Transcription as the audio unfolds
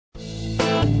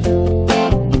I'm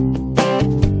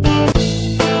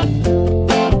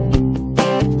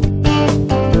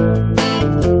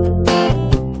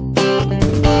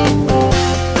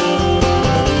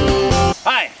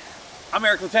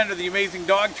Eric Latender, the Amazing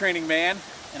Dog Training Man,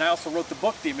 and I also wrote the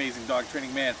book, The Amazing Dog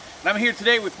Training Man. And I'm here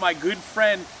today with my good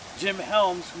friend, Jim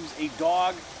Helms, who's a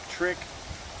dog trick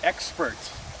expert.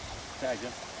 Say hi,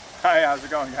 Jim. Hi, how's it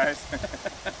going, guys?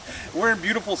 We're in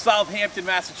beautiful Southampton,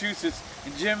 Massachusetts,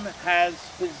 and Jim has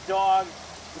his dog,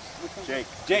 Jake.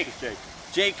 Jake,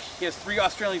 he has 3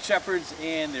 Australian Shepherds,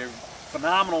 and they're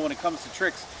phenomenal when it comes to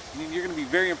tricks. I mean, you're going to be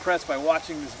very impressed by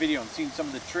watching this video and seeing some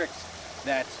of the tricks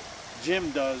that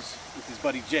Jim does with his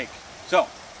buddy Jake. So,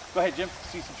 go ahead, Jim,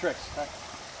 see some tricks. Right.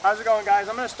 How's it going, guys?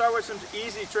 I'm going to start with some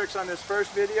easy tricks on this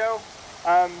first video.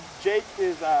 Jake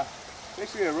is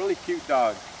basically a really cute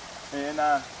dog, and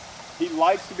he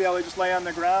likes to be able to just lay on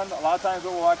the ground. A lot of times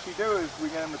what we'll actually do is we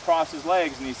get him to cross his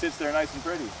legs, and he sits there nice and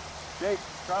pretty. Jake,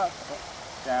 cross,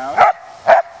 down,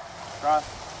 cross,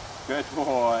 good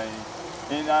boy.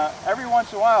 And every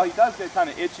once in a while he does get kind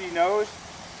of itchy nose.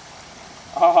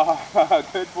 Oh,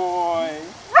 good boy.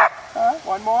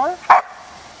 One more.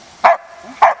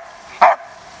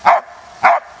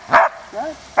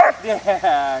 Good.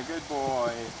 Yeah, good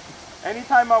boy.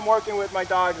 Anytime I'm working with my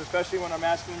dogs, especially when I'm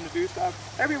asking them to do stuff,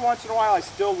 every once in a while I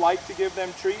still like to give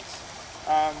them treats.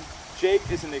 Jake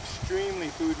is an extremely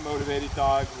food motivated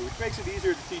dog, which makes it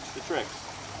easier to teach the tricks.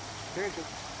 Here, Jake.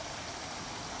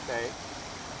 Okay.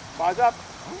 Paws up.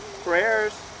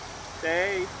 Prayers.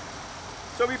 Stay.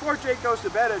 So before Jake goes to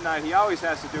bed at night, he always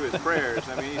has to do his prayers.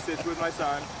 I mean, he sits with my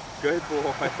son. Good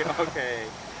boy. Okay.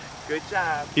 Good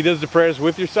job. He does the prayers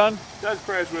with your son? Does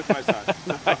prayers with my son.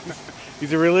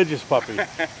 He's a religious puppy.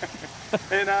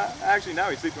 And actually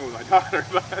now he's sleeping with my daughter.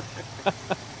 But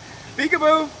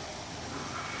peekaboo.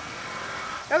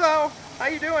 Hello. How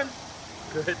you doing?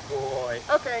 Good boy.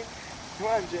 Okay. Come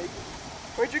on, Jake.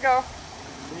 Where'd you go?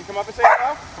 Can you come up and say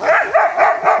hello?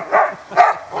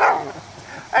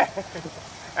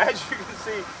 As you can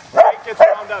see, Jake gets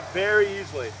wound up very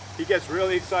easily. He gets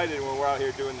really excited when we're out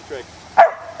here doing the tricks.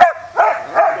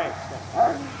 Okay.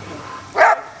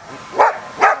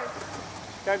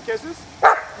 Can I have kisses?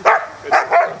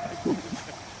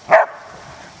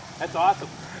 That's awesome.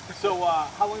 So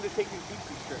how long did it take you to teach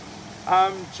these tricks?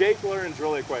 Jake learns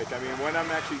really quick. I mean, when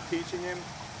I'm actually teaching him,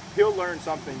 he'll learn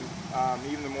something,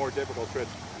 even the more difficult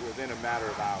tricks, within a matter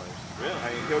of hours. Really?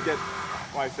 I mean, he'll get,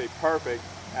 well, I say perfect,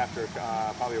 after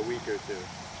probably a week or two.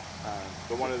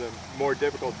 But one of the more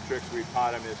difficult tricks we've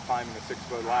taught him is climbing a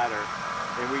 6-foot ladder,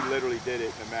 and we literally did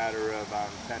it in a matter of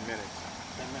 10 minutes.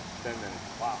 10 minutes? 10 minutes.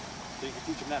 Wow. So you can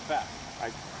teach him that fast?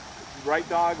 Right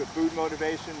dog with food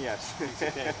motivation, yes.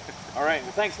 Okay. All right,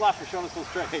 well thanks a lot for showing us those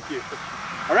tricks. Thank you.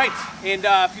 All right, and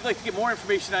if you'd like to get more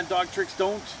information on dog tricks,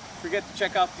 don't forget to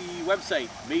check out the website,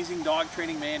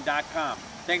 AmazingDogTrainingMan.com.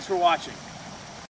 Thanks for watching.